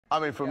I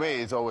mean, for me,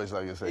 it's always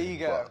legacy.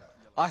 Ego.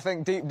 I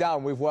think deep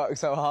down we've worked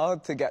so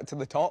hard to get to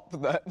the top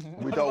that...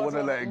 We don't want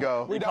to let it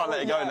go. We can't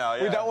let it go now,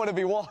 yeah. We don't want to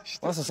be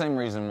washed. Well, that's the same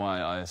reason why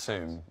I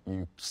assume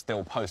you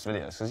still post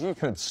videos, because you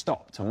could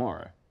stop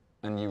tomorrow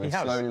and you would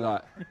slowly,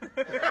 like...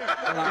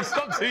 He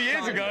stopped 2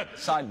 years ago.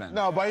 Sidemen.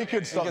 No, but you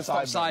could stop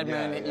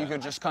Sidemen. You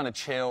could just kind of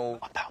chill.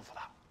 I'm down for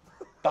that.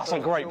 That's a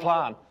great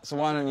plan. So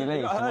why don't you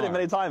leave I heard it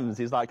many times.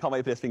 He's like, can't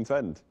wait for this thing to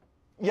end.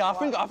 Yeah, I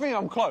think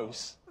I'm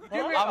close. I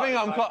think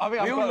I'm close. We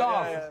all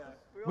laugh.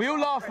 We all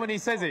laugh when he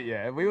says it,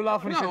 yeah? We all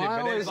laugh when he says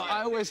it, but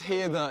I always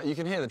hear you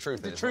can hear the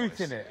truth. the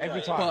truth in it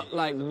every time. But,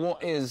 like,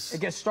 what is...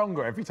 It gets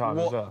stronger every time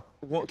as well.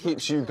 What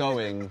keeps you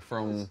going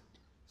from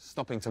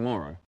stopping tomorrow?